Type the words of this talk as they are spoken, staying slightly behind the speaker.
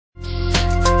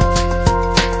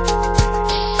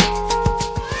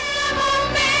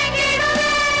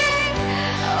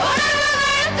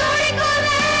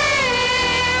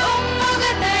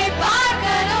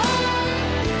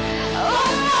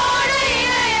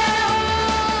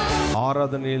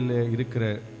ஆராதனையில் இருக்கிற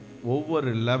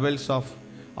ஒவ்வொரு லெவல்ஸ் ஆஃப்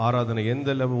ஆராதனை, எந்த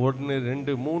லெவல் 1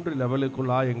 2 3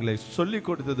 லெவலுக்குள்ளா எங்களை சொல்லி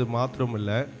கொடுத்தது மாத்திரம்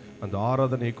இல்லை, அந்த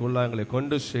ஆராதனைக்குள்ள எங்களை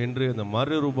கொண்டு சென்று அந்த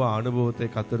மறுரூப அனுபவத்தை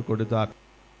கத்தர் கொடுத்தார்.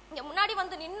 இங்க முன்னாடி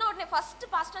வந்து நின்ன உடனே ஃபர்ஸ்ட்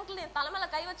பாஸ்டர் அங்கிள் என் தலைமையில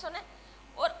கை வச்சோன்னே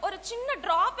ஒரு சின்ன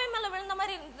டிராப் மேல விழுந்த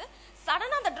மாதிரி இருந்தது.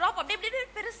 சடனா அந்த டிராப் அப்படியே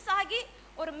பெருசாகி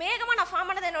ஒரு மேகமா நான்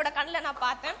ஃபார்ம் ஆனது என்னோட கண்ணில் நான்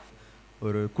பார்த்தேன்.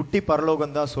 ஒரு குட்டி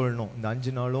பரலோகம் தான் சொல்லணும். இந்த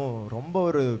 5 நாளும் ரொம்ப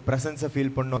ஒரு பிரசன்ஸை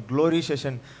ஃபீல் பண்ணோம். க்ளோரி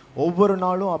செஷன் ஒவ்வொரு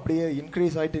நாளும் அப்படியே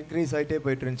இன்க்ரீஸ் ஆகிட்டே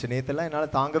போயிட்டு இருந்துச்சு. நேற்றெல்லாம்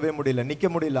என்னால் தாங்கவே முடியல, நிற்க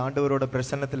முடியல. ஆண்டவரோட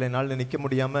பிரசன்னத்தில் என்னால் நிற்க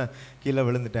முடியாமல் கீழே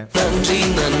விழுந்துட்டேன். நன்றி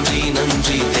நன்றி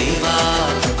நன்றி தேவா,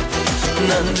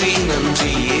 நன்றி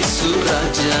நன்றி இயேசு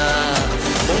ராஜா,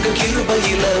 உங்க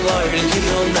கிருபையில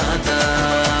வாழ்கிறோம் நாதா.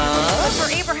 For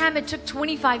Abraham it took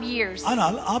 25 years.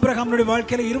 ஆனால் ஆபிரகாமுடைய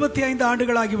வாழ்க்கையில 25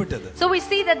 ஆண்டுகள் ஆகிவிட்டது. So we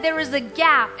see that there is a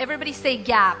gap. Everybody say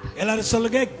gap. எல்லாரும்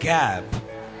சொல்லுங்க gap.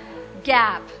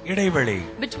 Gap. இடைவெளி.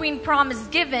 Between promise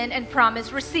given and promise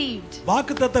received.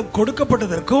 வாக்குத்தத்தம்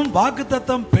கொடுக்கப்பட்டதற்கும்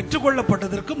வாக்குத்தத்தம்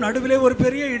பெற்றுக்கொள்ளப்பட்டதற்கும் நடுவிலே ஒரு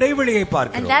பெரிய இடைவெளியை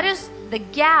பார்க்கிறோம். And that is the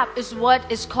gap is what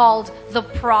is called the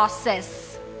process.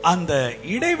 அந்த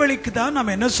இடைவெளிக்கு தான்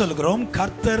நாம் என்ன சொல்கிறோம்?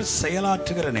 கர்த்தர்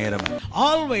செயலாற்றுகிற நேரம்.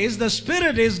 Always the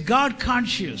spirit is God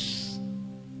conscious.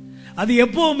 அது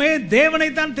எப்பவுமே தேவனை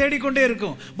தான் தேடிக்கொண்டே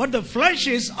இருக்கும். But the flesh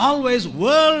is always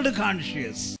world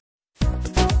conscious.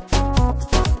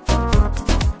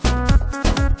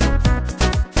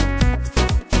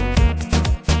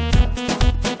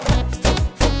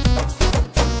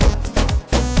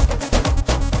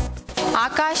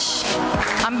 Akash,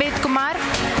 Ambed Kumar,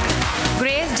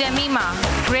 Grace Jemima,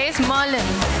 Grace Merlin,